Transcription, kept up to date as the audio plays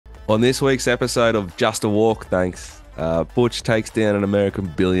On this week's episode of Just a Walk, thanks, Butch takes down an American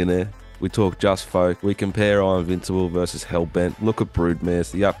billionaire. We talk Just Folk. We compare Invincible versus Hellbent. Look at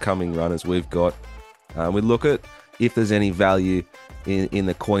Broodmares, the upcoming runners we've got. We look at if there's any value in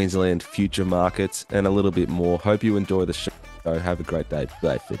the Queensland future markets and a little bit more. Hope you enjoy the show. Have a great day.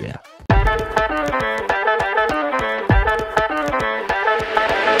 Bye for now.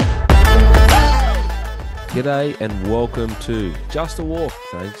 G'day and welcome to Just a Walk,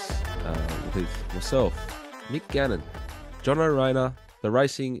 thanks, with myself, Mick Gannon, John O'Rayner, the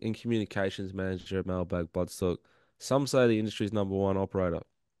Racing and Communications Manager at Mailbag Bloodstock. Some say the industry's #1 operator.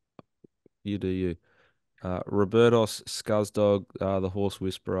 You do you. Robertos Scuzdog, the horse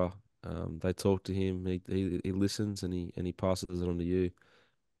whisperer. They talk to him, he listens and he passes it on to you.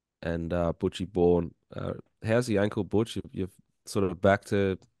 And Butchie Bourne. How's the ankle, Butch? You're sort of back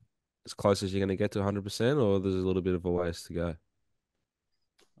to as close as you're going to get to 100%, or there's a little bit of a ways to go?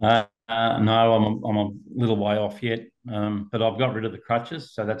 No, I'm a little way off yet, but I've got rid of the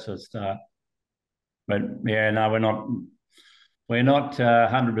crutches, so that's a start. But yeah, no, we're not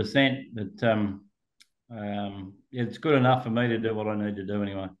 100%, but it's good enough for me to do what I need to do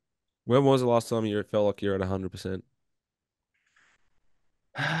anyway. When was the last time you felt like you're at 100%?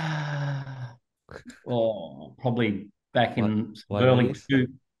 Well, probably back Late, in late 80s?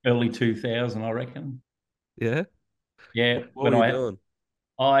 early 2000, I reckon. Yeah? Yeah, What when were you I doing?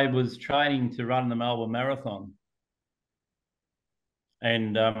 I was training to run the Melbourne Marathon,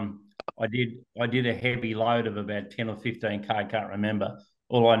 and I did a heavy load of about 10 or 15K. I can't remember.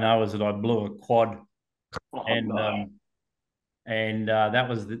 All I know is that I blew a quad, Oh and no. that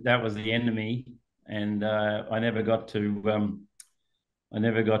was the end of me. And I never got to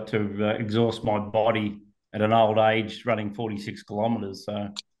exhaust my body at an old age running 46 kilometres. So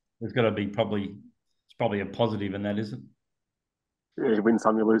there's got to be it's probably a positive in that, isn't Yeah, you win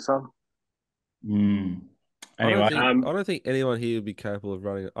some, you lose some. it? Mm. I don't Anyway, think I don't think anyone here would be capable of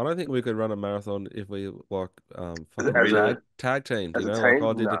running it. I don't think we could run a marathon if we fucking As a tag teamed, as a Like I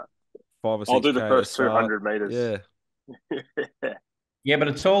team, did the no. five or I'll six do the K at the first start. 200 meters. Yeah. yeah, but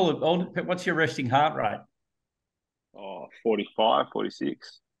it's all. What's your resting heart rate? Oh, 45,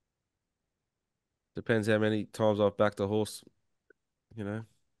 46. Depends how many times I've backed a horse, you know,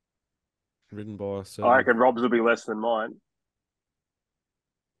 ridden by a I certain reckon Rob's will be less than mine.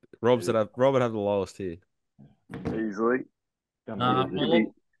 Rob would have the lowest here. Easily. He'd be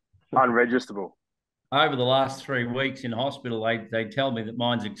Well, unregisterable. over the last 3 weeks in hospital, they tell me that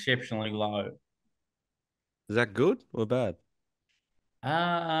mine's exceptionally low. Is that good or bad?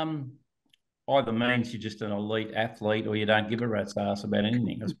 Um, Either means you're just an elite athlete, or you don't give a rat's ass about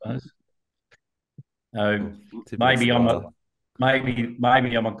anything, I suppose. So Oh, tip of the maybe I'm a scale.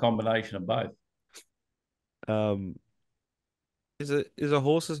 maybe I'm a combination of both. Um, is a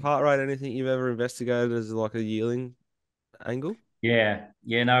horse's heart rate anything you've ever investigated as like a yearling angle? Yeah,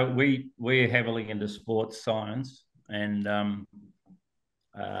 yeah. No, we're heavily into sports science, and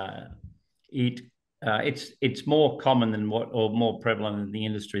uh, it it's more common than or more prevalent in the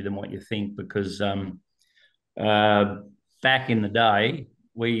industry than what you think, because uh, back in the day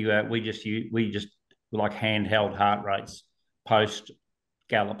we just like handheld heart rates post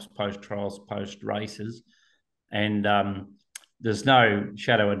gallops, post trials, post races, and there's no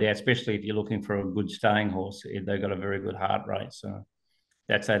shadow of doubt, especially if you're looking for a good staying horse, they've got a very good heart rate. So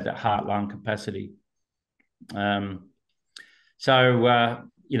that's at the heart lung capacity. Um,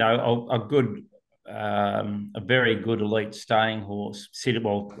 a very good elite staying horse,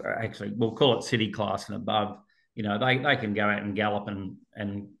 well, actually, we'll call it city class and above. They can go out and gallop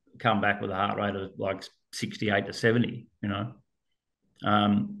and come back with a heart rate of like 68 to 70.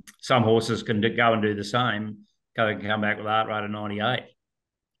 Some horses can go and do the same, come back with a heart rate of 98.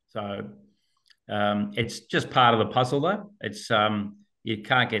 So it's just part of the puzzle, though. It's you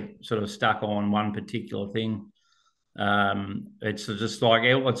can't get sort of stuck on one particular thing. It's just like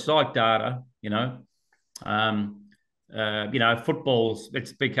data, football's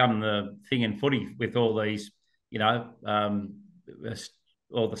it's become the thing in footy with all these, all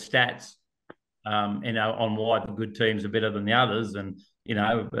the stats, on why the good teams are better than the others, and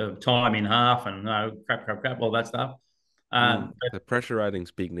time in half, and crap, all that stuff. But The pressure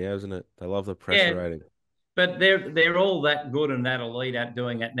rating's big now, isn't it? They love the yeah, pressure rating. but they're all that good and that elite at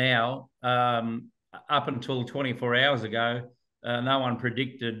doing it now. Up until 24 hours ago, no one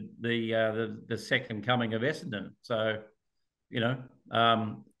predicted the second coming of Essendon. So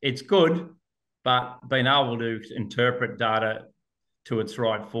it's good, but being able to interpret data to its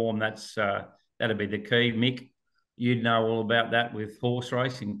right form, that'd be the key. Mick, you'd know all about that with horse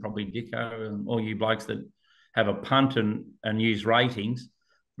racing, probably Dicko and all you blokes that have a punt and use ratings.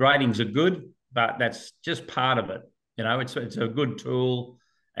 ratings are good, but that's just part of it. You know, it's a good tool,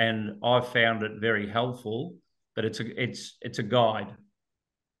 and I've found it very helpful. But it's a guide.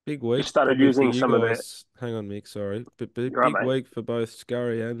 Big Just week started probably for using you some of the. guys. Hang on, Mick. Sorry, but You're right, big mate. week for both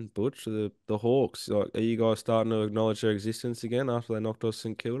Scurry and Butch. The Hawks. Like, are you guys starting to acknowledge their existence again after they knocked off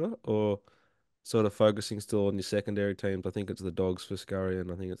St Kilda, or sort of focusing still on your secondary teams? I think it's the Dogs for Scurry,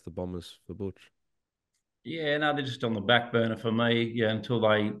 and I think it's the Bombers for Butch. Yeah, no, they're just on the back burner for me. Yeah, until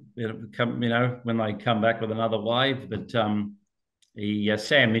they come, when they come back with another wave. But Sam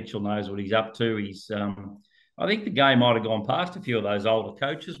Mitchell knows what he's up to. I think the game might have gone past a few of those older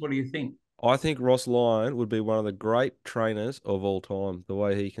coaches. What do you think? I think Ross Lyon would be one of the great trainers of all time. The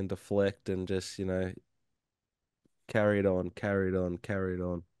way he can deflect and just, carry it on, carry it on, carry it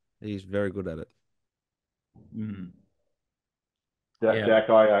on. He's very good at it. Mm. Jack,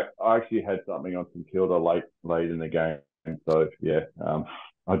 Yeah. I actually had something on St Kilda late in the game, so yeah,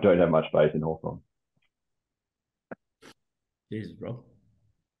 I don't have much faith in Hawthorn. Jesus, bro.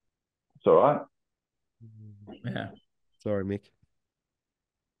 It's all right. Yeah. Sorry, Mick.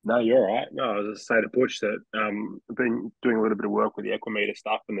 No, you're all right. No, I was just saying to Butch that I've been doing a little bit of work with the Equimeter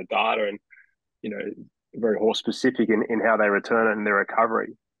stuff and the data, and very horse specific in how they return it and their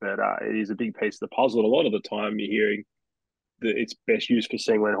recovery. But it is a big piece of the puzzle. A lot of the time, you're hearing that it's best used for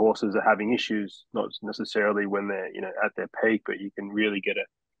seeing when horses are having issues, not necessarily when they're at their peak, but you can really get a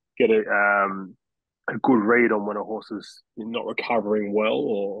good read on when a horse is not recovering well,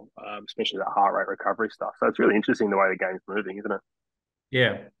 or especially that heart rate recovery stuff. So it's really interesting the way the game's moving, isn't it?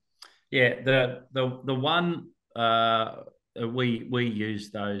 Yeah. Yeah. The one we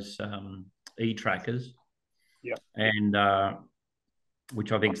use those e-trackers. Yeah. And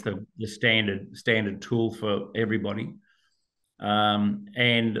which I think is the standard tool for everybody.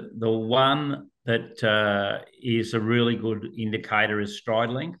 And the one that is a really good indicator is stride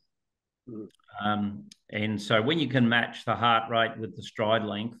length. And so when you can match the heart rate with the stride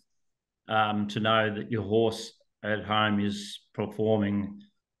length, to know that your horse at home is performing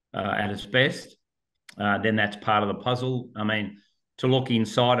at its best, then that's part of the puzzle. I mean, to look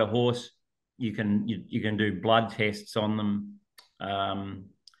inside a horse, you can do blood tests on them.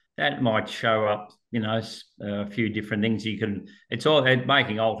 That might show up, a few different things. It's all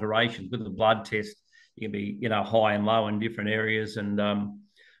making alterations with the blood test. You can be, high and low in different areas, and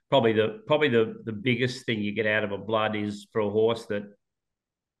probably the biggest thing you get out of a blood is for a horse that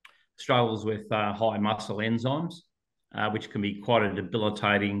struggles with high muscle enzymes, which can be quite a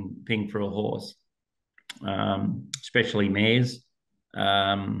debilitating thing for a horse, especially mares.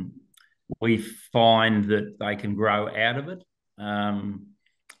 We find that they can grow out of it.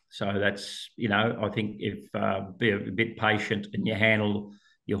 So that's, I think if be a bit patient and you handle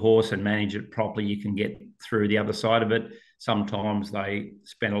your horse and manage it properly, you can get through the other side of it. Sometimes they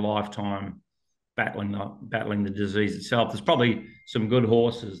spend a lifetime battling the disease itself. There's probably some good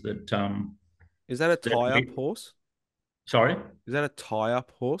horses that. Is that a tie-up horse? Sorry? Is that a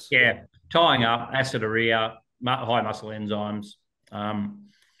tie-up horse? Yeah, tying up, aciduria, high muscle enzymes.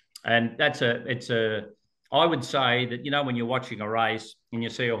 And I would say that, when you're watching a race and you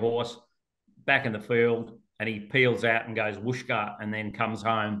see a horse back in the field and he peels out and goes whooshka and then comes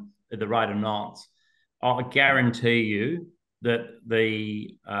home at the rate of knots, I guarantee you that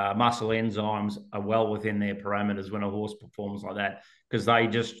the muscle enzymes are well within their parameters when a horse performs like that, because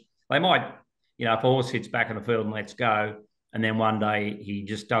they might, if a horse hits back in the field and lets go, and then one day he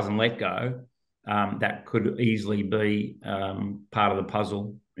just doesn't let go, that could easily be part of the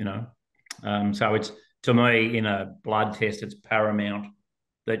puzzle, So it's, to me, in a blood test, it's paramount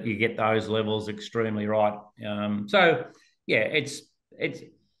that you get those levels extremely right. So yeah, it's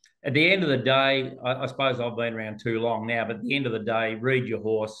at the end of the day, I suppose I've been around too long now, but at the end of the day, read your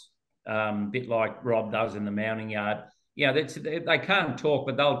horse, a bit like Rob does in the mounting yard. They can't talk,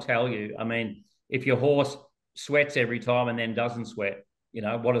 but they'll tell you. I mean, if your horse sweats every time and then doesn't sweat,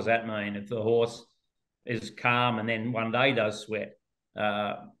 what does that mean? If the horse is calm and then one day does sweat,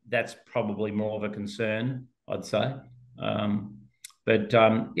 that's probably more of a concern, I'd say.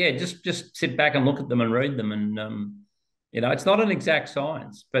 Just sit back and look at them and read them. And, it's not an exact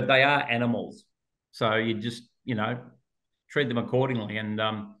science, but they are animals. So you just, treat them accordingly. And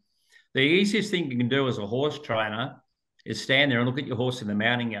the easiest thing you can do as a horse trainer is stand there and look at your horse in the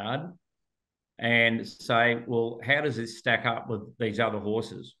mounting yard and say, well, how does this stack up with these other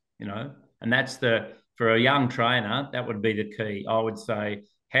horses? And that's for a young trainer, that would be the key. I would say,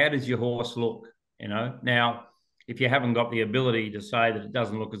 how does your horse look? Now, if you haven't got the ability to say that it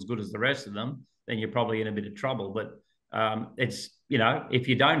doesn't look as good as the rest of them, then you're probably in a bit of trouble. But it's, if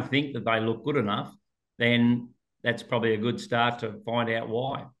you don't think that they look good enough, then that's probably a good start to find out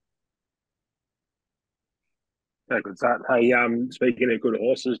why. Yeah, good start. Hey, speaking of good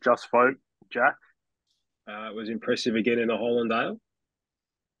horses, Just Folk, Jack, was impressive again in the Hollandale.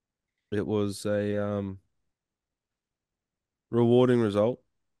 It was a rewarding result,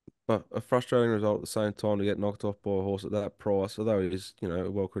 but a frustrating result at the same time to get knocked off by a horse at that price. Although he's, a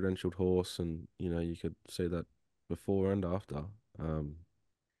well-credentialed horse, and you could see that before and after. Um,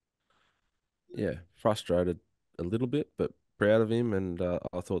 yeah, frustrated a little bit, but proud of him, and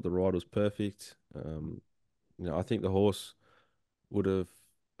I thought the ride was perfect. I think the horse would have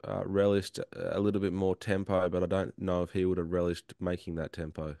relished a little bit more tempo, but I don't know if he would have relished making that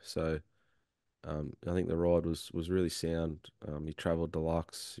tempo. So I think the ride was really sound. He travelled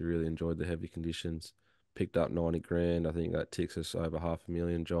deluxe. He really enjoyed the heavy conditions. Picked up 90 grand. I think that ticks us over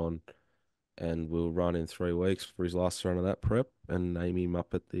 500,000, John. And we'll run in 3 weeks for his last run of that prep and name him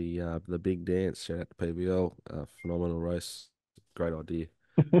up at the big dance. Shout out to PBL. Phenomenal race. Great idea.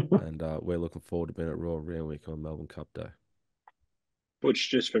 And we're looking forward to being at Royal Randwick on Melbourne Cup Day. Which,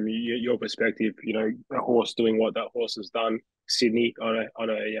 just from your perspective, a horse doing what that horse has done, Sydney on a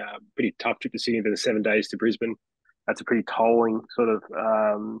pretty tough trip to Sydney, then the 7 days to Brisbane. That's a pretty tolling sort of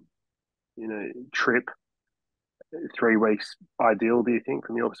trip. 3 weeks ideal, do you think,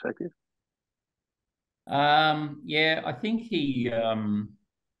 from your perspective? Yeah, I think he. I'm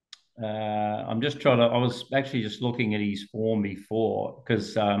just trying to. I was actually just looking at his form before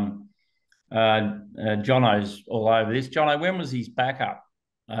because Jono's all over this. Jono, when was his backup?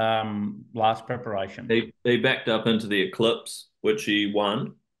 Last preparation. He backed up into the Eclipse, which he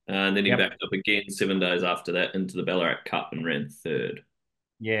won, and then he Yep. backed up again 7 days after that into the Ballarat Cup and ran third.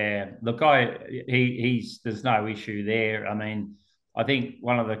 Yeah, look, there's no issue there. I mean, I think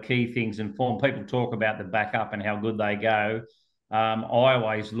one of the key things in form, people talk about the backup and how good they go. I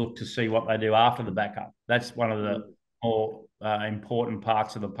always look to see what they do after the backup. That's one of the more important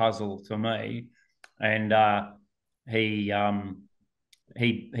parts of the puzzle to me. And he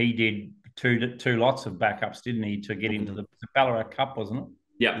did two lots of backups, didn't he, to get into the Ballarat Cup, wasn't it?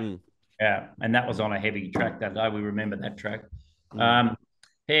 Yeah. Yeah, and that was on a heavy track that day. We remember that track. Mm.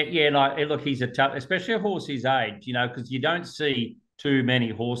 Yeah, look, he's a tough, especially a horse his age, because you don't see too many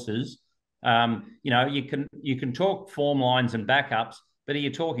horses. You can talk form lines and backups, but are you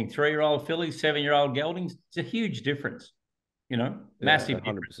talking 3-year-old fillies, 7-year-old geldings? It's a huge difference, massive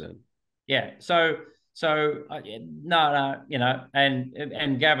 100%. yeah. So no,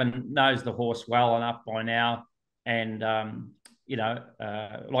 and Gavin knows the horse well enough by now, and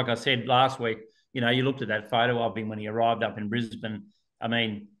like I said last week, you looked at that photo of him when he arrived up in Brisbane. I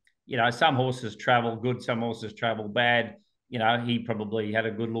mean, some horses travel good, some horses travel bad. He probably had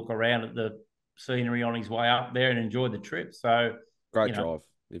a good look around at the scenery on his way up there and enjoyed the trip. So Great drive.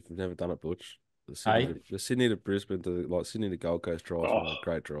 If you've never done it, Butch. The Sydney to Brisbane to Sydney to Gold Coast drives,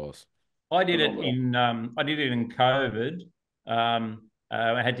 great drives. I did it in COVID.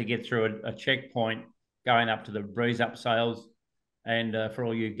 I had to get through a checkpoint going up to the breeze up sales, and for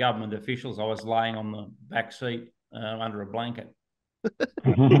all you government officials, I was laying on the back seat under a blanket.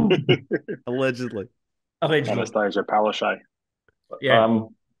 Allegedly. Anastasia Palaszczuk. Yeah.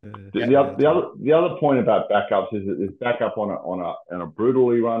 The other point about backups is that there's backup on a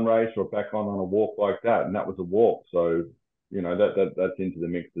brutally run race or back on a walk like that, and that was a walk. So that's into the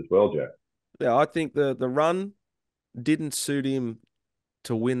mix as well, Jack. Yeah, I think the run didn't suit him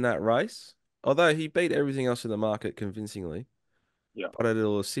to win that race, although he beat everything else in the market convincingly. Yeah, but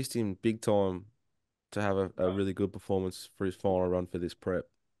it'll assist him big time to have a really good performance for his final run for this prep.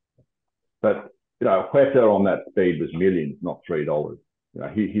 But Huerta on that speed was millions, not $3.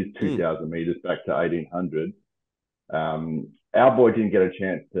 His 2,000 meters back to 1,800. Our boy didn't get a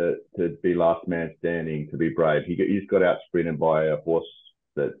chance to be last man standing, to be brave. He's got out sprinted by a horse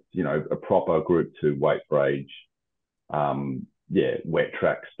that's a proper Group 2 weight for age. Wet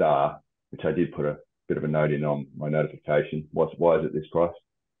track star, which I did put a bit of a note in on my notification. Why is it this price?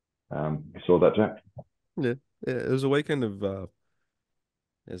 You saw that, Jack? Yeah. It was a weekend of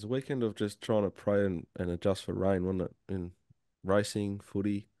just trying to pray and adjust for rain, wasn't it? In racing,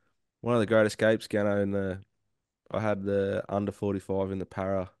 footy, one of the great escapes, Gano. I had the under 45 in the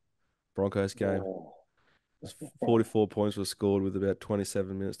Para Broncos game. 44 points were scored with about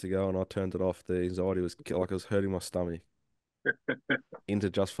 27 minutes to go, and I turned it off. The anxiety was like it was hurting my stomach. Into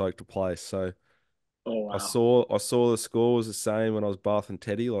Just Folk to play. So I saw the score was the same when I was bathing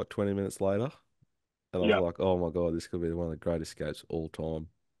Teddy like 20 minutes later. And I was like, oh my God, this could be one of the great escapes of all time.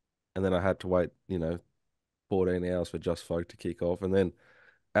 And then I had to wait, 14 hours for Just Folk to kick off. And then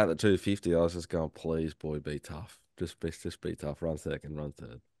at the 250, I was just going, please, boy, be tough. Just be tough. Run second, run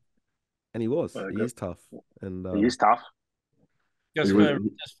third. And he was. He Good. is tough. And He is tough. Just He for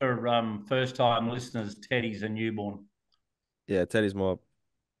was just for first time listeners, Teddy's a newborn. yeah, Teddy's my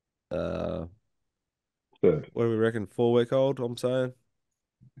uh third. what do we reckon? 4 week old, I'm saying.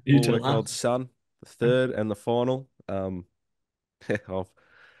 You tell 4 week old us. son, the third and the final. I'm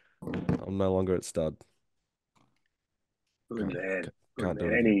no longer at stud. Good Can't man. Good can't do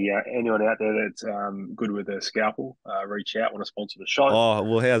man. anything. Anyone out there that's good with a scalpel, reach out. Want to sponsor the show? Oh,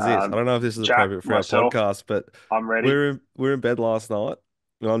 well, how's this? I don't know if this is Jack, appropriate for our myself, podcast, but I'm ready. we're in bed last night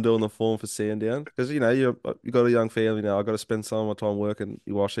and I'm doing the form for Sandown because you got a young family now. I got to spend some of my time working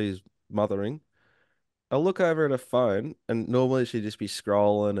while she's mothering. I look over at her phone and normally she'd just be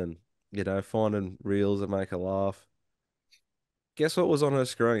scrolling and finding reels that make her laugh. Guess what was on her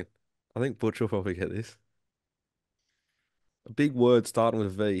screen? I think Butch will probably get this. A big word starting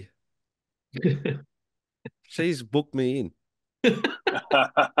with V. She's booked me in. It's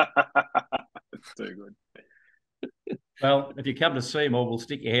too good. Well, if you come to Seymour, we'll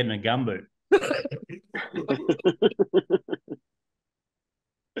stick your head in a gumboot.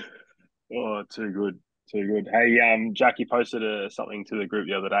 Oh, too good. Too good. Hey, Jackie posted something to the group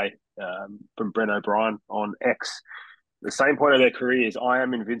the other day from Brent O'Brien on X. The same point of their careers, I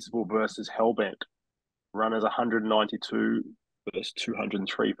Am Invincible versus Hellbent. Runners 192 versus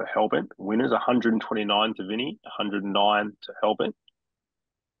 203 for Hellbent. Winners 129 to Vinny, 109 to Hellbent.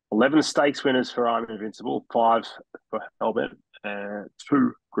 11 stakes winners for I'm Invincible, 5 for Hellbent, and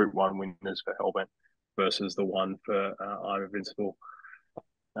 2 Group 1 winners for Hellbent versus the 1 for I'm Invincible.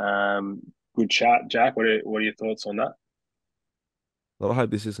 Good chat, Jack. What are your thoughts on that? Well, I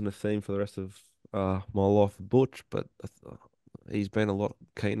hope this isn't a theme for the rest of my life with Butch, but he's been a lot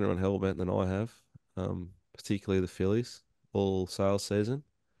keener on Hellbent than I have, particularly the fillies all sales season,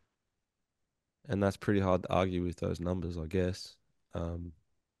 and that's pretty hard to argue with those numbers, I guess. Um,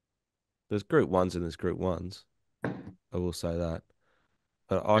 there's Group Ones and there's Group Ones. I will say that,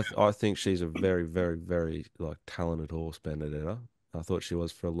 but I think she's a very, very, very like talented horse, Benedetta. I thought she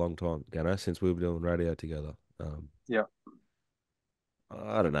was for a long time, since we were doing radio together. Yeah.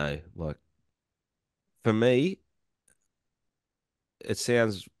 I don't know, like for me, it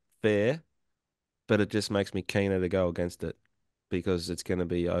sounds fair, but it just makes me keener to go against it because it's going to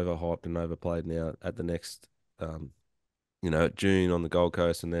be overhyped and overplayed now at the next, June on the Gold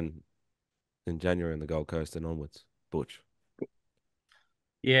Coast and then in January on the Gold Coast and onwards. Butch.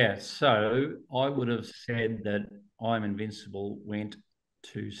 Yeah, so I would have said that I'm Invincible went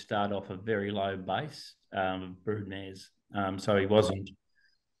to start off a very low base broodmares. So he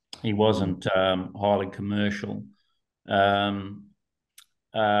wasn't highly commercial. Um,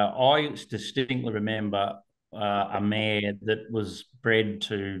 I distinctly remember a mare that was bred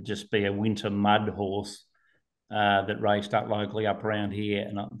to just be a winter mud horse that raced up locally up around here.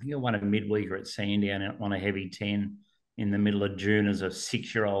 And I think I won a midweeker at Sandown on a heavy 10 in the middle of June as a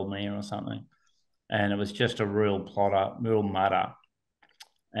 6-year-old mare or something. And it was just a real plotter, real mudder.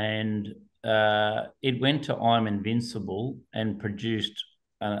 And it went to I'm Invincible and produced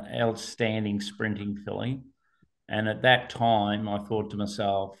an outstanding sprinting filly. And at that time, I thought to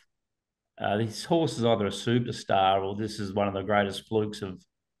myself, this horse is either a superstar or this is one of the greatest flukes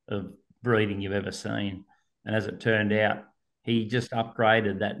of breeding you've ever seen. And as it turned out, he just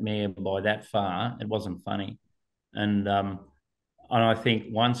upgraded that mare by that far. It wasn't funny. And I think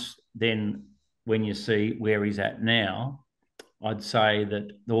once then, when you see where he's at now, I'd say that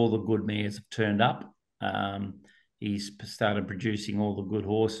all the good mares have turned up. He's started producing all the good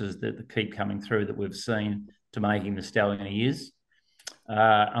horses that keep coming through that we've seen to make him the stallion he is.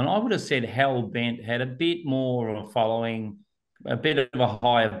 And I would have said Hell Bent had a bit more of a following, a bit of a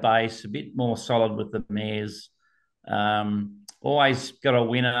higher base, a bit more solid with the mares. Always got a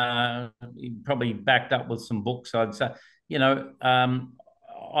winner, probably backed up with some books, I'd say.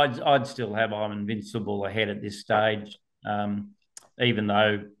 I'd still have I'm Invincible ahead at this stage, even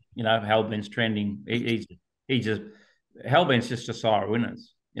though Hellbent's trending. He just Hellbent's just a sire of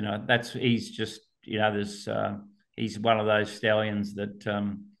winners. He's one of those stallions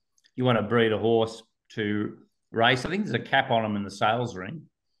that you want to breed a horse to race. I think there's a cap on them in the sales ring.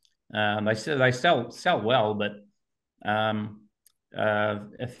 They sell well, but I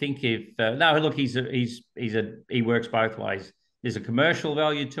think if no, look, he works both ways. There's a commercial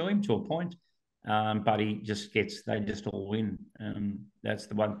value to him to a point, but they just all win. That's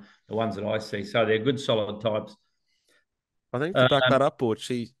the ones that I see. So they're good, solid types. I think to back that up, Butch,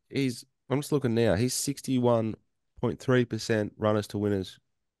 I'm just looking now. He's 61.3% runners to winners,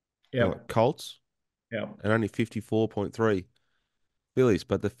 Yeah, Colts, yeah, and only 54.3 fillies.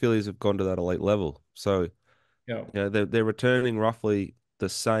 But the fillies have gone to that elite level, so yeah. they're returning roughly the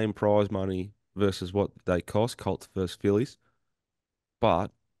same prize money versus what they cost, Colts versus Phillies.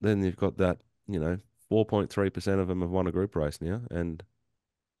 But then you've got that, 4.3% of them have won a group race now, and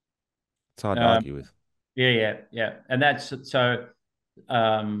it's hard to argue with. Yeah. And that's so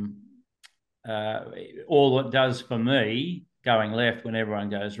all it does for me going left when everyone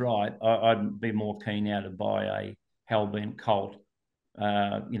goes right, I'd be more keen now to buy a hellbent Colt,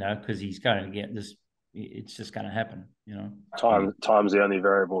 because he's going to get this. It's just going to happen, Time's the only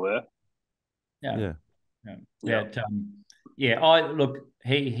variable there. Look,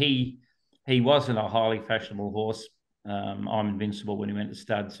 he wasn't a highly fashionable horse. I'm Invincible when he went to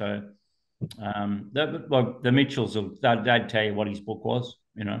stud. So the Mitchells, they'd tell you what his book was,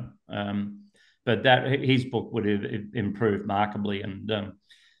 but that his book would have improved markedly, and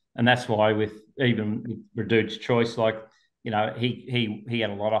that's why with Reduce's Choice, he had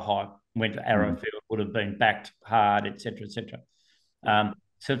a lot of hype. Went to Arrowfield, would have been backed hard, etc.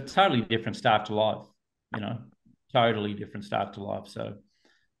 So totally different start to life, totally different start to life. So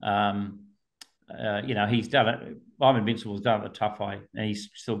he's done it. I'm Invincible's done it the tough way, and he's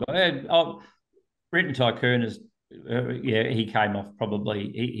still got. Written Tycoon is, he came off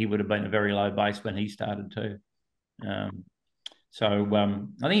probably. He would have been a very low base when he started too. I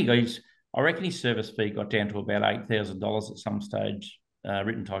think I reckon his service fee got down to about $8,000 at some stage.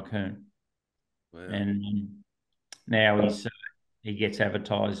 Written Tycoon, wow. And now he gets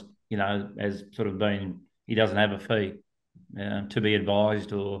advertised, as sort of being, he doesn't have a fee to be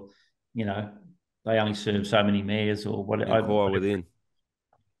advised, or they only serve so many mares or whatever. Inquire within.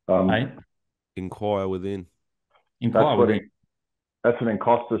 Inquire within. Inquire within. That's when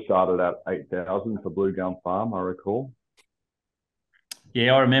Costa started at 8,000 for Blue Gum Farm, I recall.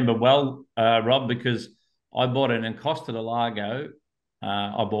 Yeah, I remember well, Rob, because I bought an Encosta de Largo.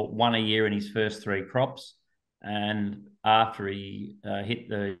 I bought one a year in his first 3 crops, and after he hit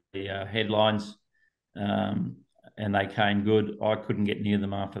the headlines, and they came good, I couldn't get near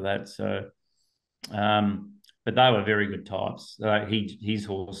them after that. So, but they were very good types. His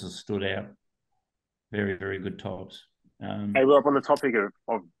horses stood out. Very, very good types. Hey Rob, on the topic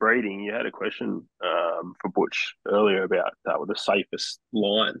of breeding, you had a question for Butch earlier about what the safest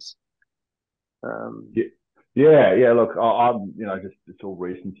lines. Yeah. Look, I'm just it's all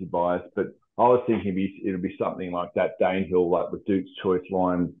recency bias, but I was thinking it'll be something like that Danehill, like with Duke's Choice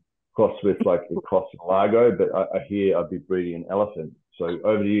line crossed with like the Cross and Largo. But I hear I'd be breeding an elephant. So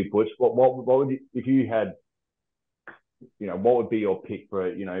over to you, Butch. What would you, if you had, what would be your pick for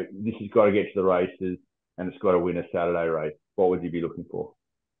it? This has got to get to the races and it's got to win a Saturday race. What would you be looking for?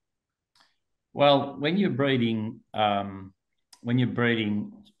 Well, when you're breeding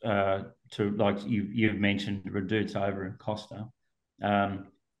to, like you've mentioned, Reduce over in Costa,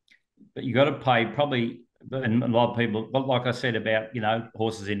 but you got to pay probably, and a lot of people, like I said about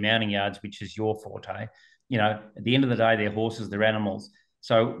horses in mounting yards, which is your forte. At the end of the day, they're horses, they're animals.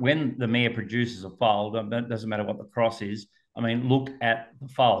 So when the mare produces a foal, it doesn't matter what the cross is. I mean, look at the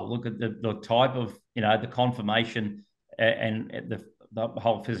foal, look at the type of, the conformation and the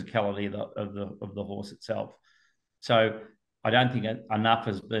whole physicality of the horse itself. So I don't think enough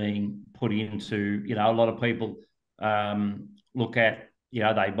is being put into, a lot of people look at,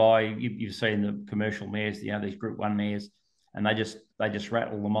 they buy, you've seen the commercial mares, these Group 1 mares, and they just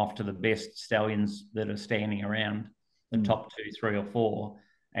rattle them off to the best stallions that are standing around, the top 2, 3 or 4,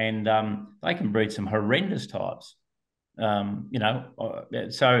 and they can breed some horrendous types. And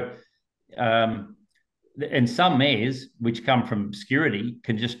some mares which come from obscurity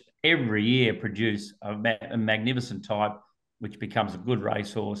can just every year produce a magnificent type, which becomes a good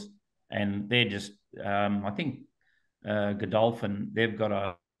racehorse. And they're just, I think Godolphin, they've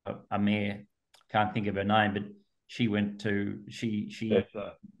got a mare, can't think of her name, but she went to,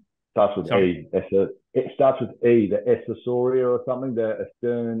 starts with E. It starts with E, the Essasauria or something, the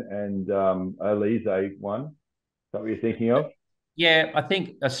Astern and Elise one. Is that what you're thinking of? Yeah, I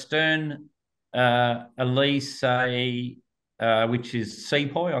think Astern, Elise, which is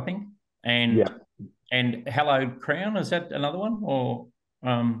Sepoy, I think, and Hello Crown. Is that another one, or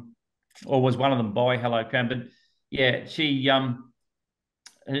was one of them by Hello Crown? But yeah, she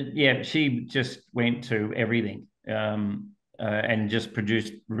just went to everything and just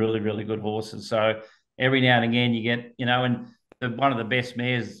produced really, really good horses. So every now and again you get, and one of the best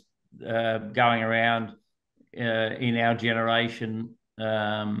mares going around in our generation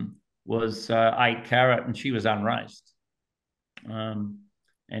was 8 Carat, and she was unraced. And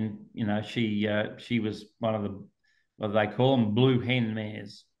she was one of the, what do they call them, blue hen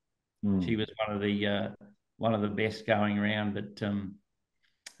mares. She was one of the best going around. But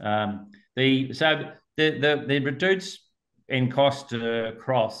the Reduce, Encosta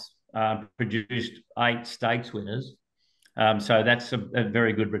Cross produced 8 stakes winners. So that's a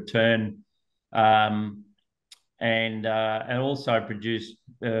very good return. And also produced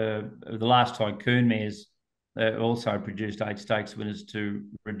the last Tycoon mares also produced 8 stakes winners to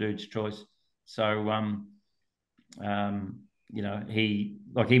Reduce's Choice. So he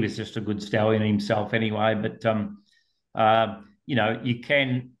was just a good stallion himself anyway. But you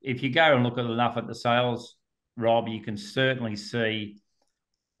can, if you go and look at enough at the sales, Rob, you can certainly see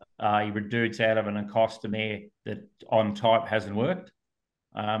Reduce out of an Encosta mare that on type hasn't worked.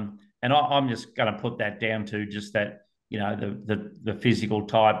 And I'm just going to put that down to just that, the physical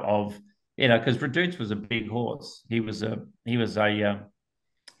type of, because Reduce was a big horse. He was a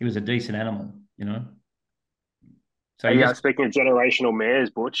decent animal, So speaking of generational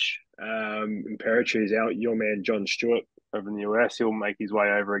mares, Butch, Imperatrice, your man John Stewart over in the US, he'll make his way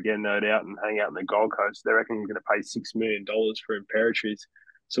over again, no doubt, and hang out in the Gold Coast. They reckon he's going to pay $6 million for Imperatrice.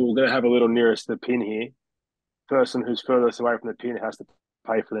 So we're going to have a little nearest the pin here. Person who's furthest away from the pin has to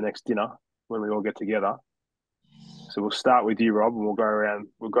pay for the next dinner when we all get together. So we'll start with you, Rob, and we'll go around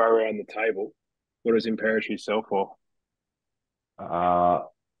the table. What does Imperatrice sell for?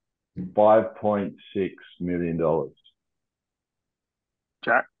 $5.6 million.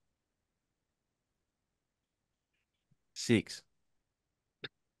 Jack? 6.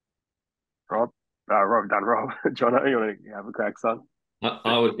 Rob? Rob. John, you want to have a crack, son?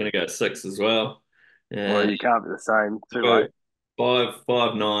 I was going to go 6 as well. Yeah. Well, you can't be the same. Too Well, late.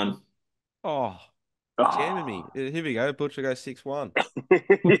 5.9. Oh, jamming me. Here we go. Butcher goes 6-1.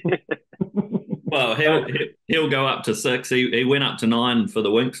 Well, he'll go up to 6. He went up to 9 for the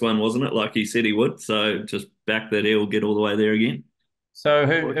Winx one, wasn't it? Like he said he would. So just back that he'll get all the way there again. So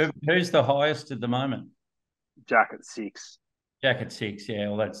who's the highest at the moment? Jack at 6. Jack at 6. Yeah.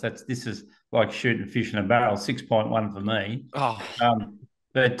 Well, this is like shooting fish in a barrel. 6.1 for me. Oh.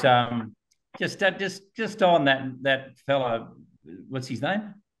 But just on that fellow, what's his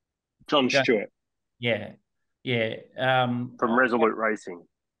name? John Stewart. Yeah. From Resolute Racing.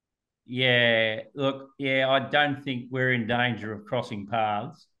 Yeah. Look, I don't think we're in danger of crossing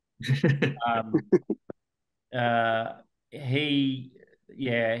paths. He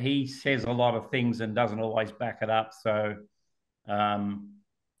says a lot of things and doesn't always back it up. So,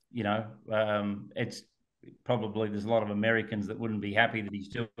 it's probably, there's a lot of Americans that wouldn't be happy that he's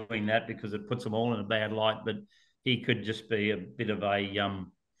doing that because it puts them all in a bad light. But he could just be a bit of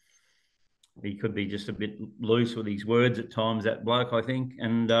he could be just a bit loose with his words at times, that bloke, I think.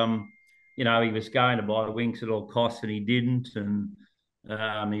 And, he was going to buy Winx at all costs and he didn't. And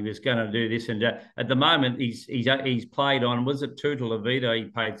he was going to do this and that. At the moment, he's played on, was it Tuta La Vida? He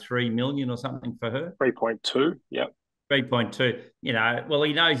paid $3 million or something for her. 3.2. Yep. 3.2. Well,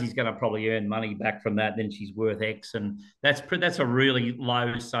 he knows he's going to probably earn money back from that. Then she's worth X, and that's a really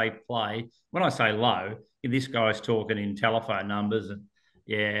low, safe play. When I say low, this guy's talking in telephone numbers, and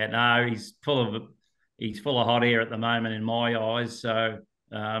he's full of hot air at the moment in my eyes. So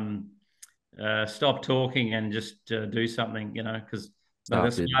stop talking and just do something, because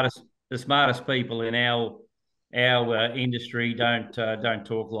the smartest people in our industry don't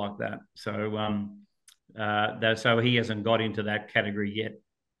talk like that. So so he hasn't got into that category yet.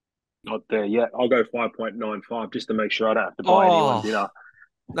 Not there yet. I'll go 5.95 just to make sure I don't have to buy anyone dinner.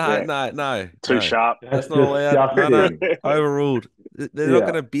 No. Too sharp. That's not allowed. No. Overruled. They're not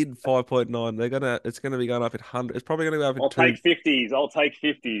going to bid 5.9. It's going to be going up at 100. It's probably going to go up at 2. I'll take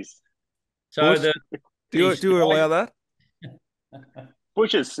 50s. So do you allow that?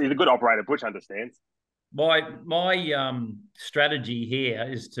 Butch he's a good operator. Butch understands. My strategy here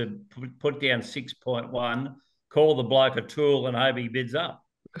is to put down 6.1, call the bloke a tool, and hope he bids up.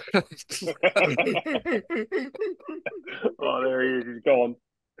 Oh, there he is. He's gone.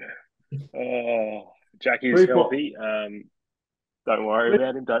 Jackie is healthy. Don't worry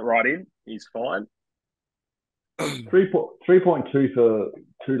about him. Don't write in. He's fine. 3.2 for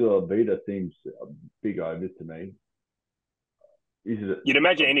Tuta La Vida seems big overs to me. You'd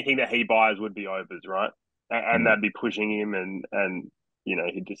imagine anything that he buys would be overs, right? And they'd be pushing him, and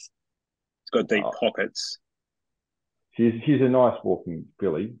he's got deep pockets. She's a nice walking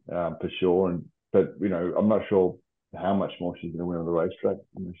filly, for sure. But I'm not sure how much more she's going to win on the racetrack.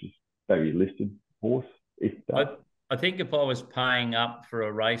 She's maybe a listed horse. I think if I was paying up for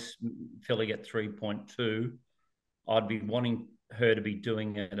a race filly at 3.2, I'd be wanting her to be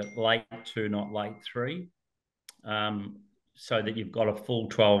doing it at late 2, not late 3, so that you've got a full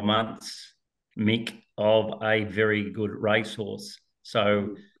 12 months, Mick, of a very good racehorse.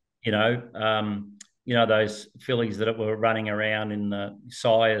 So, those fillies that were running around in the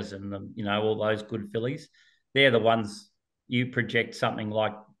sires and all those good fillies, they're the ones, you project something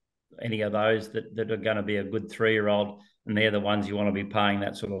like any of those that are going to be a good 3-year-old, and they're the ones you want to be paying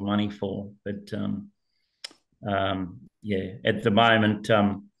that sort of money for. But yeah, at the moment,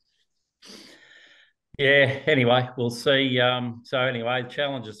 yeah. Anyway, we'll see. So anyway,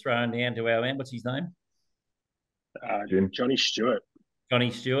 challenge is thrown down to our man. What's his name? Johnny Stewart.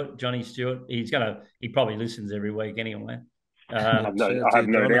 Johnny Stewart. He probably listens every week anyway. I have no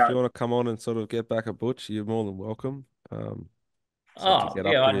John, doubt. if you want to come on and sort of get back a butch, you're more than welcome. To get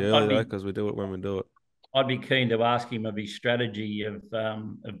yeah, up pretty early though, because we do it when we do it. I'd be keen to ask him of his strategy of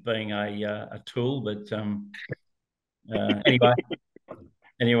being a tool, but anyway.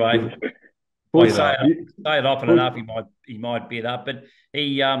 I say it often enough, he might bid up, but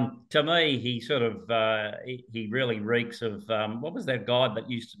he to me he sort of he really reeks of what was that guy that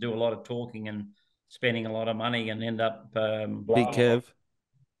used to do a lot of talking and spending a lot of money and end up Big Kev.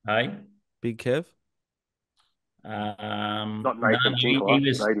 Hey, Big Kev. Not Nathan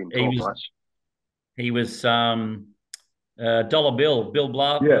Tinkler. He was Dollar Bill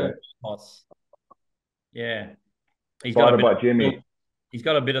Blah. Yeah. Yeah. He's got by Jimmy. He's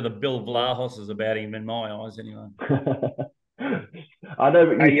got a bit of the Bill Vlahosses about him in my eyes, anyway. I know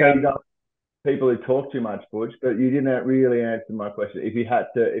that you say people who talk too much, Butch, but you didn't really answer my question. If you had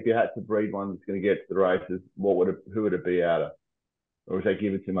to breed one that's going to get to the races, who would it be out of, or was they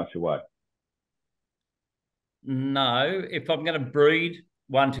giving too much away? No, if I'm going to breed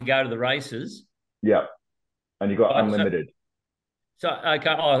one to go to the races, yeah, and you got unlimited. So okay,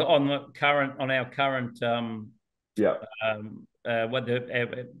 on our current yeah.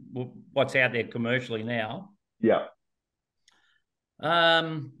 What's out there commercially now? Yeah.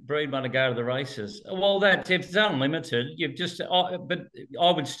 Breed one to go to the races. Well, if it's unlimited, you've just. But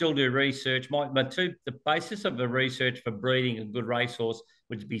I would still do research. The basis of the research for breeding a good racehorse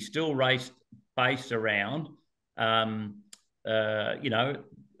would be still based around, trying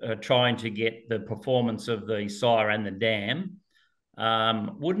to get the performance of the sire and the dam.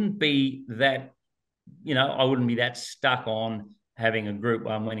 Wouldn't be that. I wouldn't be that stuck on having a Group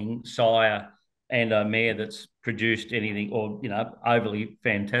 1 winning sire and a mare that's produced anything or, overly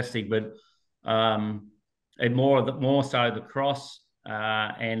fantastic, but more so the cross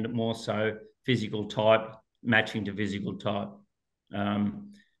and more so physical type, matching to physical type.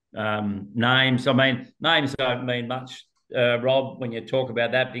 Names don't mean much, Rob, when you talk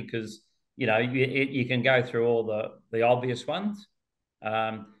about that, because, you can go through all the obvious ones.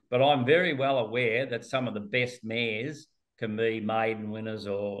 But I'm very well aware that some of the best mares can be maiden winners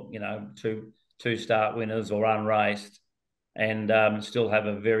or, two-start winners or unraced and still have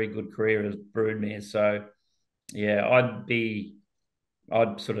a very good career as brood mares. So, yeah,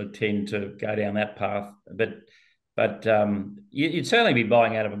 I'd sort of tend to go down that path. But you'd certainly be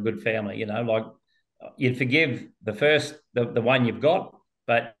buying out of a good family, like you'd forgive the one you've got,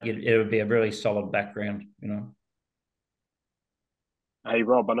 but it would be a really solid background, Hey,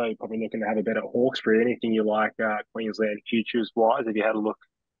 Rob, I know you're probably looking to have a bet at Hawkesbury. Anything you like Queensland futures-wise? Have you had a look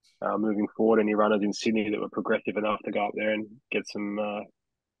moving forward? Any runners in Sydney that were progressive enough to go up there and get some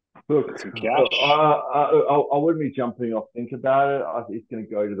cash? I wouldn't be jumping off. Think about it. I think it's going to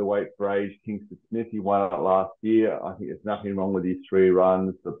go to the weight for age. Kingston Smith, he won it last year. I think there's nothing wrong with his 3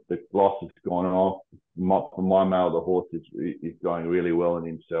 runs. The gloss has gone off. For my mail, the horse is going really well in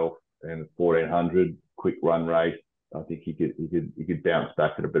himself. And 1400 quick run race, I think he could bounce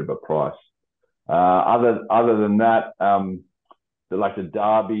back at a bit of a price. Other than that, the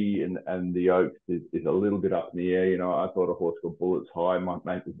Derby and the Oaks is a little bit up in the air. I thought a horse called Bullets High might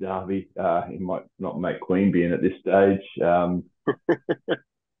make the Derby. He might not make Queanbeyan at this stage.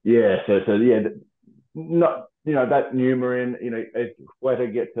 Yeah, so yeah, not that Numerin. If Wetter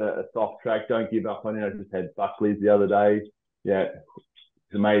gets a soft track, don't give up on it. I just had Buckley's the other day. Yeah.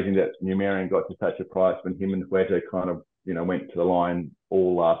 It's amazing that Numerian got to such a price when him and Huerta kind of, went to the line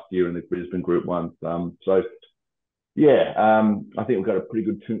all last year in the Brisbane Group 1. So, yeah, I think we've got a pretty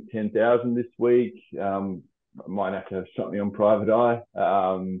good 10,000 this week. Might have to have something on Private Eye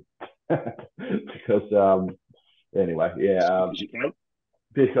because, anyway, yeah.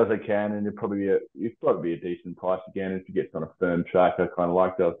 Because I can, and you've got to be a decent price again if he gets on a firm track. I kind of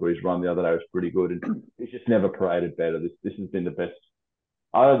like that where his run the other day was pretty good, and he's just never paraded better. This has been the best.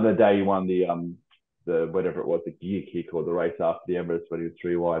 Other than the day he won the whatever it was, the gear kick or the race after the Everest when he was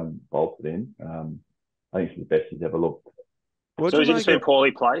 3 wide and bolted in. I think it's the best he's ever looked. So has he just been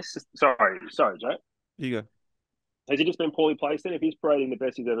poorly placed? Sorry, Joe. You go. Has he just been poorly placed then? If he's parading the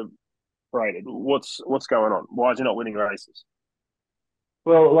best he's ever paraded, what's going on? Why is he not winning races?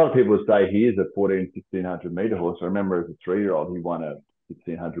 Well, a lot of people would say he is a 1,400, 1,600 metre horse. I remember as a 3-year-old, he won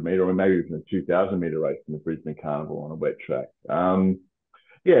 1,600 metre, or maybe even a 2,000 metre race in the Brisbane Carnival on a wet track.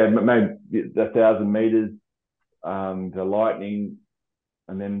 Yeah, maybe the 1,000 metres, the Lightning,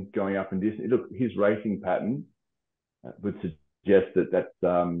 and then going up in distance. Look, his racing pattern would suggest that that's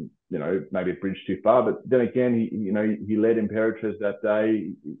maybe a bridge too far. But then again, he led Imperatriz that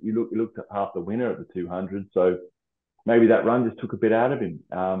day. He looked at half the winner at the 200, so maybe that run just took a bit out of him.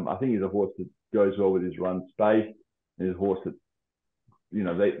 I think he's a horse that goes well with his run space. And he's a horse that,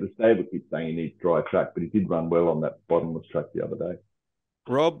 the stable keeps saying he needs dry track, but he did run well on that bottomless track the other day.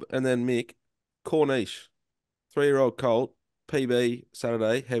 Rob and then Mick, Corniche, 3-year-old colt, PB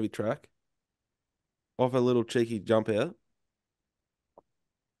Saturday, heavy track. Off a little cheeky jump out.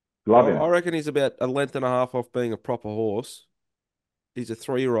 Love him. I reckon he's about a length and a half off being a proper horse. He's a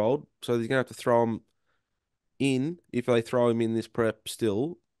 3-year-old, so he's going to have to throw him in if they throw him in this prep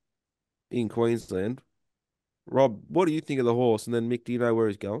still in Queensland. Rob, what do you think of the horse? And then Mick, do you know where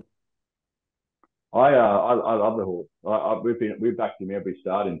he's going? I love the horse. We've backed him every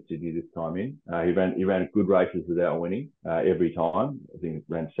start in Sydney this time in. He ran good races without winning every time. I think he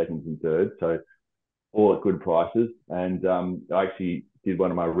ran seconds and thirds, so all at good prices. And I actually did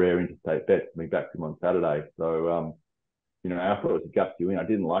one of my rare interstate bets. We backed him on Saturday. So I thought it was a gutsy win. I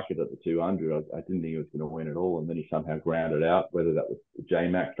didn't like it at the 200. I didn't think he was going to win at all, and then he somehow grounded out. Whether that was the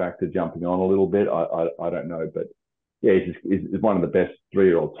J-Max factor jumping on a little bit, I don't know, but. Yeah, he's one of the best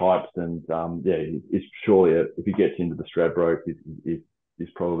 3-year-old types, and he's surely if he gets into the Stradbroke, he's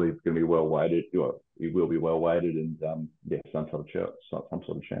probably going to be well weighted. He will be well weighted, and some sort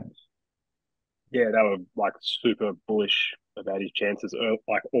of chance. Yeah, they were like super bullish about his chances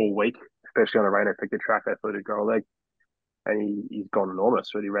like all week, especially on the rain affected track. They thought he'd go a leg, and he's gone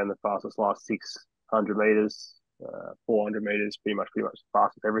enormous. Really ran the fastest last 600 meters, 400 meters, pretty much the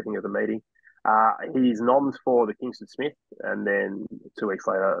fastest everything at the meeting. He's noms for the Kingston Smith, and then 2 weeks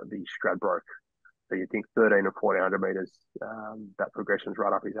later the Stradbroke. So you think 13 and 1400 meters, that progression's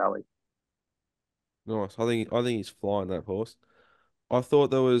right up his alley. Nice. I think he's flying that horse. I thought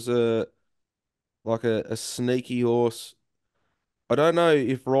there was a sneaky horse. I don't know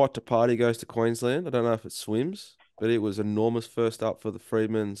if Right to Party goes to Queensland. I don't know if it swims, but it was enormous first up for the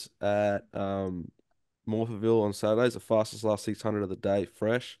Freedmans at Morphettville on Saturdays, the fastest last 600 of the day,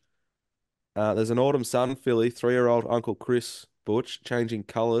 fresh. There's an Autumn Sun filly, 3-year-old Uncle Chris Butch, changing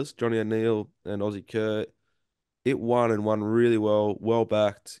colours, Johnny O'Neill and Aussie Kerr. It won really well,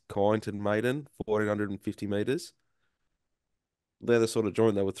 well-backed Kyneton maiden, 1,450 metres. They're the sort of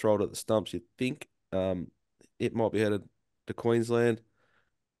joint that would throw it at the stumps, you'd think. It might be headed to Queensland.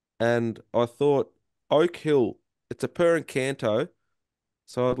 And I thought Oak Hill, it's a per and canto,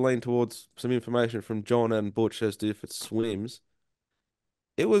 so I'd lean towards some information from John and Butch as to if it swims.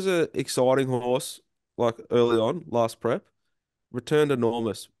 It was an exciting horse, like early on, last prep. Returned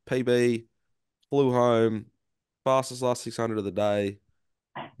enormous. PB, flew home, fastest last 600 of the day.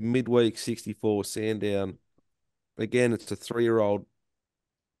 Midweek 64, Sandown. Again, it's a 3-year-old.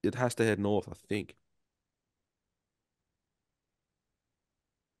 It has to head north, I think.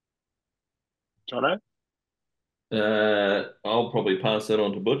 Jono? I'll probably pass that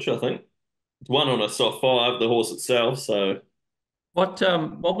on to Butch, I think. It's one on a soft 5, the horse itself, so... What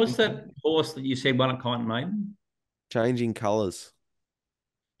was that horse that you said won at Kyneton Maiden? Changing colours.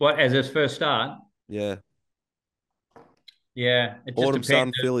 What, as his first start? Yeah. Yeah, it just Autumn Sun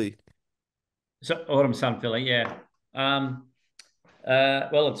depends. filly. So, Autumn Sun filly, yeah. Well,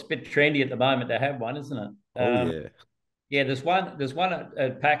 it's a bit trendy at the moment to have one, isn't it? Oh, yeah. Yeah, there's one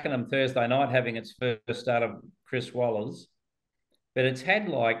at Pakenham Thursday night having its first start of Chris Waller's, but it's had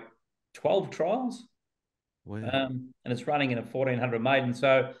like 12 trials. Wow. And it's running in a 1,400 maiden.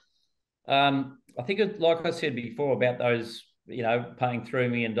 So I think, like I said before about those, paying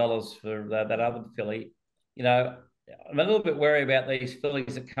 $3 million for that other filly, I'm a little bit worried about these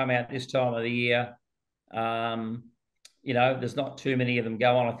fillies that come out this time of the year. There's not too many of them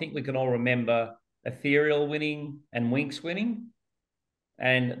go on. I think we can all remember Ethereal winning and Winks winning.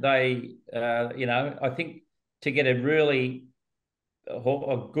 And they, I think to get a really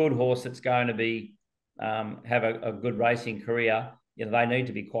a good horse that's going to be have a good racing career, they need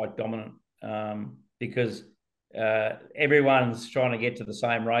to be quite dominant because everyone's trying to get to the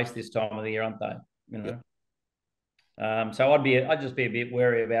same race this time of the year, aren't they? Yeah. So I'd just be a bit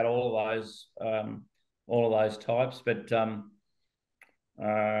wary about all of those types, but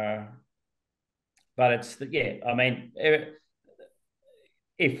it's I mean,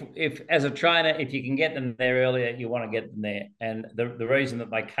 if as a trainer, if you can get them there earlier, you want to get them there, and the reason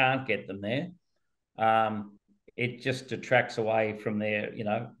that they can't get them there, it just detracts away from their,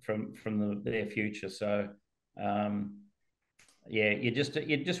 from their future. So, yeah, you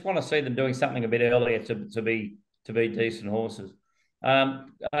just want to see them doing something a bit earlier to be decent horses. Rob,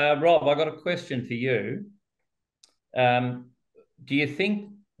 I got a question for you. Do you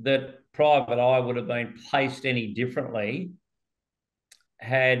think that Private Eye would have been placed any differently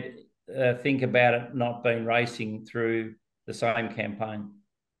had Think About It not been racing through the same campaign?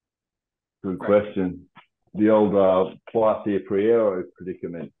 Good question. The old Placia Priero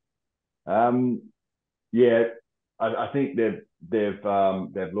predicament. Yeah, I think they've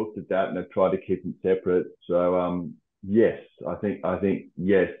looked at that and they've tried to keep them separate. So yes, I think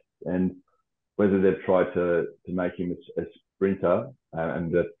yes, and whether they've tried to make him a sprinter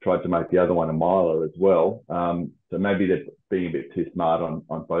and they've tried to make the other one a miler as well. So maybe they're being a bit too smart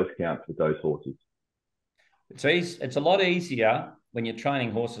on both counts with those horses. It's a lot easier when you're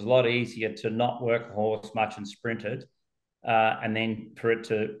training horses, a lot easier to not work a horse much and sprint it, and then for it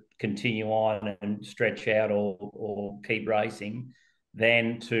to continue on and stretch out or keep racing,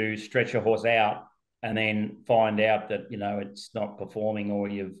 than to stretch a horse out and then find out that, you know, it's not performing, or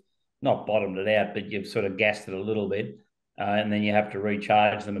you've not bottomed it out, but you've sort of gassed it a little bit, and then you have to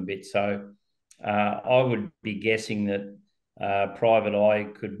recharge them a bit. So I would be guessing that Private Eye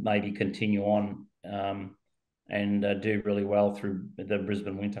could maybe continue on and do really well through the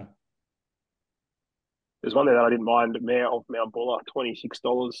Brisbane winter. There's one there that I didn't mind, Mare of Mount Buller,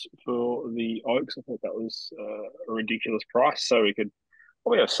 $26 for the Oaks. I thought that was a ridiculous price, so we could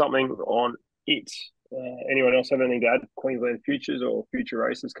probably have something on it. Anyone else have anything to add? Queensland futures or future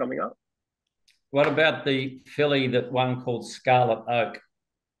races coming up? What about the filly that one called Scarlet Oak?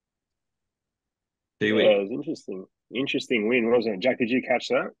 Yeah, it was interesting. Interesting win, wasn't it? Jack, did you catch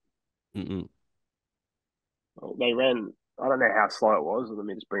that? Mm-mm. Well, they ran, I don't know how slow it was. Let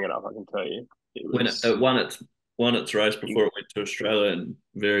me just bring it up. I can tell you. When it won its race before it went to Australia, and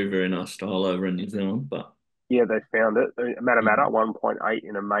very, very nice style over in New Zealand. But yeah, they found it. Matamata 1.8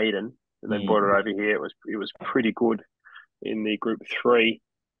 in a maiden, and they brought it over here. It was pretty good in the Group 3.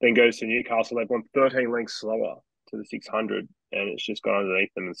 Then goes to Newcastle. They've gone 13 lengths slower to the 600, and it's just gone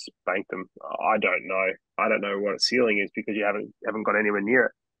underneath them and spanked them. I don't know. I don't know what its ceiling is because you haven't got anywhere near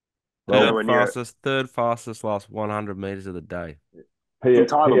it. Third fastest last 100 meters of the day.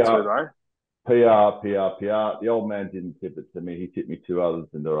 Entitled to though. PR. The old man didn't tip it to me. He tipped me 2 others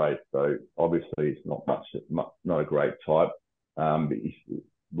in the race. So obviously it's not a great type. But he's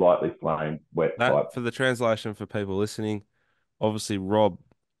lightly flamed, wet type. For the translation for people listening, obviously Rob,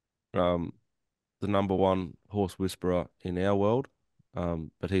 the number one horse whisperer in our world,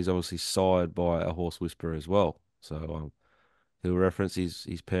 but he's obviously sired by a horse whisperer as well. So he'll reference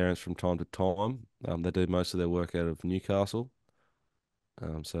his parents from time to time. They do most of their work out of Newcastle.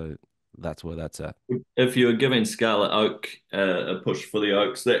 So that's where that's at. if you were giving Scarlet Oak a push for the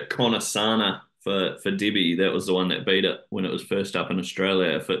Oaks, that Conasana for Debbie, that was the one that beat it when it was first up in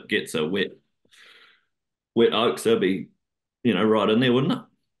Australia. If it gets a wet Oaks, they'll be, right in there, wouldn't it?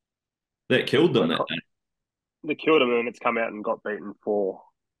 That killed them that day. They killed him, and it's come out and got beaten 4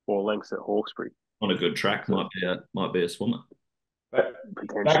 lengths at Hawkesbury. On a good track, might be a swimmer.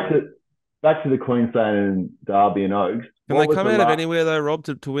 Back to the Queensland and Derby and Oaks. Can they come out of anywhere though, Rob,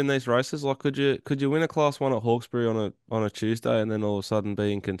 to win these races? Like, could you win a Class 1 at Hawkesbury on a Tuesday and then all of a sudden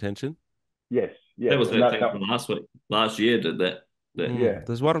be in contention? Yes. That was that thing from last week. Last year did that. Yeah.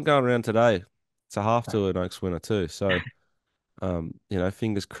 There's one going around today. It's a half to an Oaks winner too. So,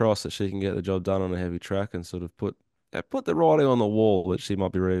 fingers crossed that she can get the job done on a heavy track and sort of put the writing on the wall that she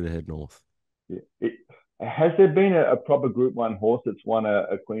might be ready to head north. Yeah. Has there been a proper Group 1 horse that's won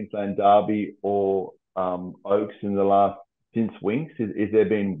a Queensland Derby or Oaks in the last, since Winks? Is there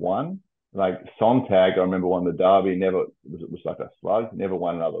been one? Like Sontag, I remember won the Derby, it was like a slug, never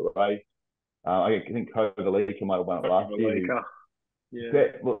won another race. I think Kovalika might have won it last year. Yeah.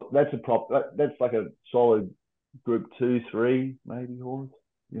 That's like a solid Group 2, 3 maybe horse,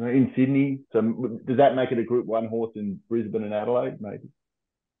 in Sydney. So does that make it a Group 1 horse in Brisbane and Adelaide, maybe?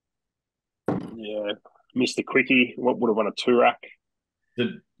 Yeah. Mr. Quickie, what would have won a Turak?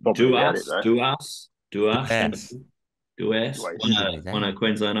 Duas won a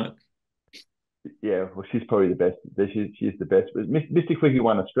Queensland Oak. Yeah, well, she's probably the best. She's the best. But Mr. Quickie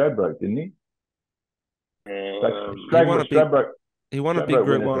won a Stradbroke, didn't he? He won a big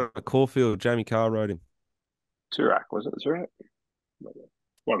Group 1 at Caulfield. Jamie Carr rode him. Turak, was it Turak?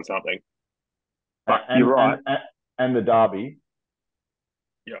 Won something. But you're right. And the Derby.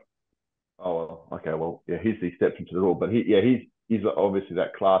 Yeah. Oh, well, okay. Well, yeah, he's the exception to the rule. But he's obviously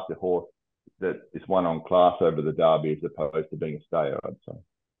that class of horse that is one on class over the Derby as opposed to being a stayer, I'd say.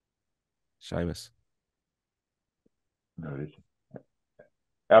 Seamus. No, it is.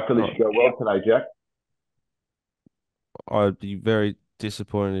 Our filly should go well today, Jack. I'd be very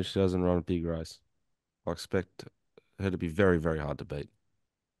disappointed if she doesn't run a big race. I expect her to be very, very hard to beat.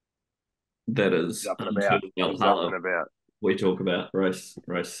 That He's is up and until about. He's up and about. we talk about race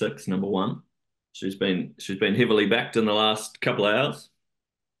 6, number 1. She's been heavily backed in the last couple of hours.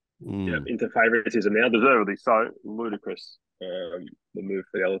 Yeah, Mm. into favouritism now, deservedly so. Ludicrous. The move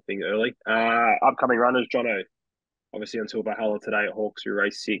for the other thing early. Upcoming runners, Jono. Obviously until Valhalla today at Hawkesbury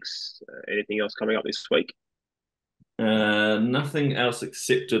race 6. Anything else coming up this week? Nothing else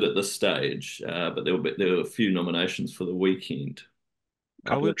accepted at this stage, but there were a few nominations for the weekend.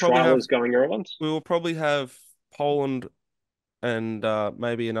 Couple of trialers going around. We will probably have Poland and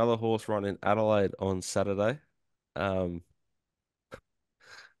maybe another horse run in Adelaide on Saturday.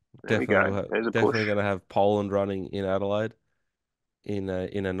 There we go. There's a definitely push. going to have Poland running in Adelaide in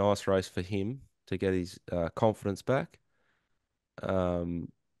a nice race for him to get his confidence back.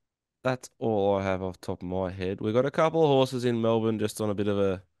 That's all I have off the top of my head. We've got a couple of horses in Melbourne just on a bit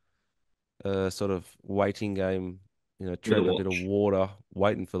of a sort of waiting game, treading a bit of water,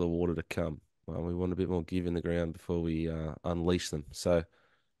 waiting for the water to come. We want a bit more give in the ground before we unleash them. So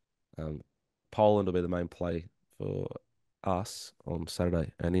Poland will be the main play for us on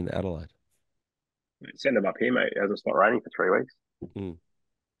Saturday and in Adelaide. Send them up here, mate. It hasn't stopped raining for 3 weeks. Mm.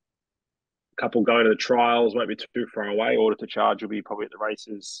 Couple going to the trials, won't be too far away. Order to charge will be probably at the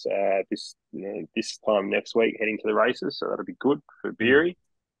races this time next week, heading to the races. So that'll be good for Beery.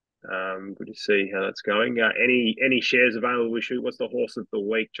 Good to see how that's going. Any shares available? What's the horse of the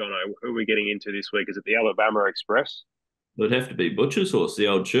week, Jono? Who are we getting into this week? Is it the Alabama Express? It would have to be Butcher's horse, the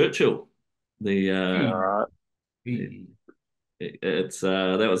old Churchill. All right. It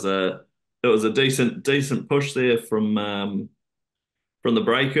was a decent push there from the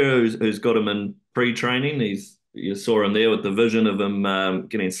breaker who's got him in pre-training. You saw him there with the vision of him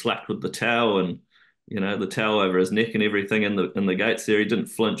getting slapped with the towel and the towel over his neck and everything in the gates there. He didn't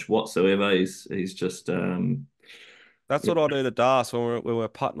flinch whatsoever. He's just That's what I do to Das when we're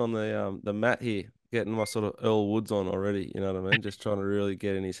putting on the mat here, getting my sort of Earl Woods on already. You know what I mean? Just trying to really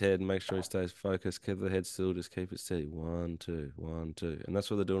get in his head and make sure he stays focused, keep the head still, just keep it steady. 1, 2, 1, 2, and that's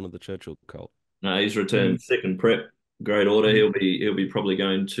what they're doing with the Churchill colt. No, he's returned second prep, great order. He'll be probably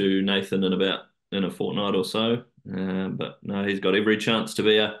going to Nathan in a fortnight or so. But no, he's got every chance to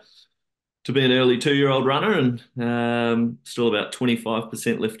be an early 2-year-old runner, and still about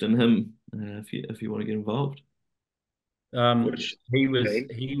 25% left in him if you want to get involved.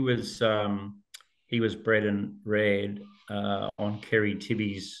 He was bred and reared on Kerry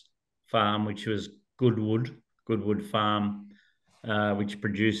Tibby's farm, which was Goodwood Farm, which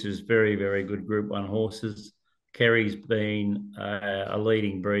produces very, very good Group 1 horses. Kerry's been a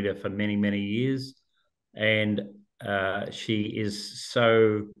leading breeder for many, many years, and she is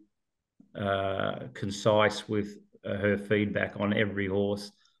so concise with her feedback on every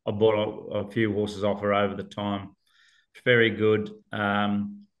horse. I bought a few horses off her over the time. Very good.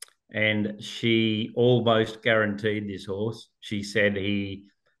 And she almost guaranteed this horse. She said he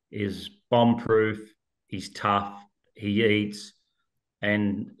is bomb-proof, he's tough, he eats,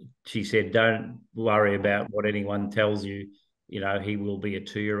 and she said, don't worry about what anyone tells you. He will be a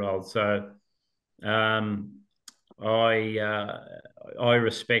 2-year-old. So I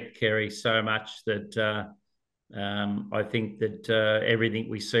respect Kerry so much that I think that everything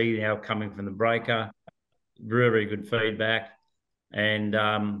we see now coming from the breaker, very good feedback, and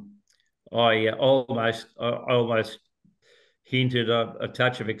I almost hinted a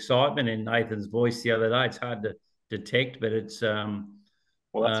touch of excitement in Nathan's voice the other day. It's hard to detect, but it's well,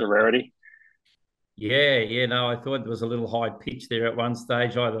 that's a rarity. Yeah. No, I thought there was a little high pitch there at one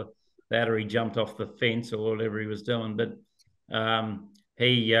stage, either that or he jumped off the fence or whatever he was doing. But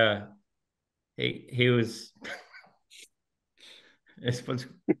he was.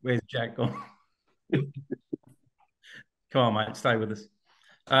 Where's Jack gone? Come on, mate, stay with us.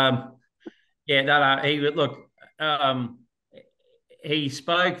 He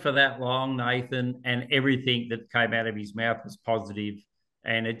spoke for that long, Nathan, and everything that came out of his mouth was positive.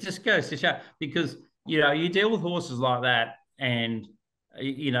 And it just goes to show, because, you deal with horses like that and,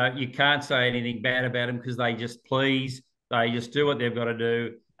 you can't say anything bad about them because they just please. They just do what they've got to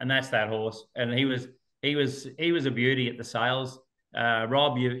do. And that's that horse. And he was a beauty at the sales.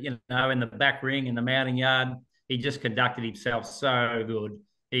 Rob, in the back ring, in the mounting yard, he just conducted himself so good.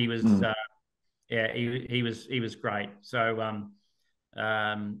 He was, he was great. So,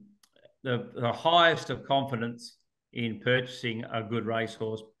 the highest of confidence in purchasing a good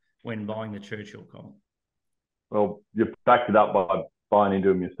racehorse when buying the Churchill colt. Well, you backed it up by buying into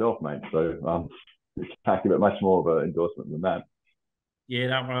him yourself, mate. So you can't give it much more of an endorsement than that. Yeah,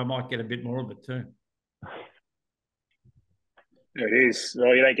 don't worry, I might get a bit more of it too. It is.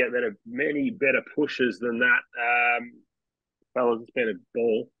 Well, you don't get many better pushes than that. Fellas, it's been a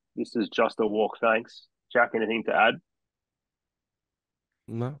ball. This is just a walk. Thanks. Jack, anything to add?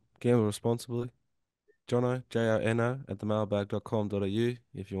 No, gamble responsibly. Jono, Jono, at themailbag.com.au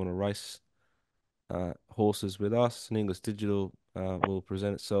if you want to race horses with us. And English Digital will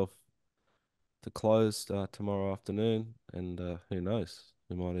present itself to close tomorrow afternoon. And who knows,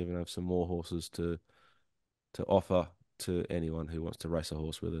 we might even have some more horses to offer to anyone who wants to race a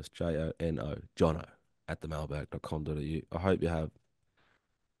horse with us. Jono, at themailbag.com.au. I hope you have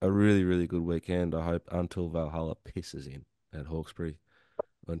a really, really good weekend. I hope Until Valhalla pisses in at Hawkesbury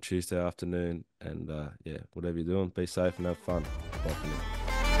on Tuesday afternoon. And yeah, whatever you're doing, be safe and have fun. Bye for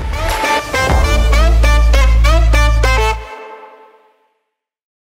now.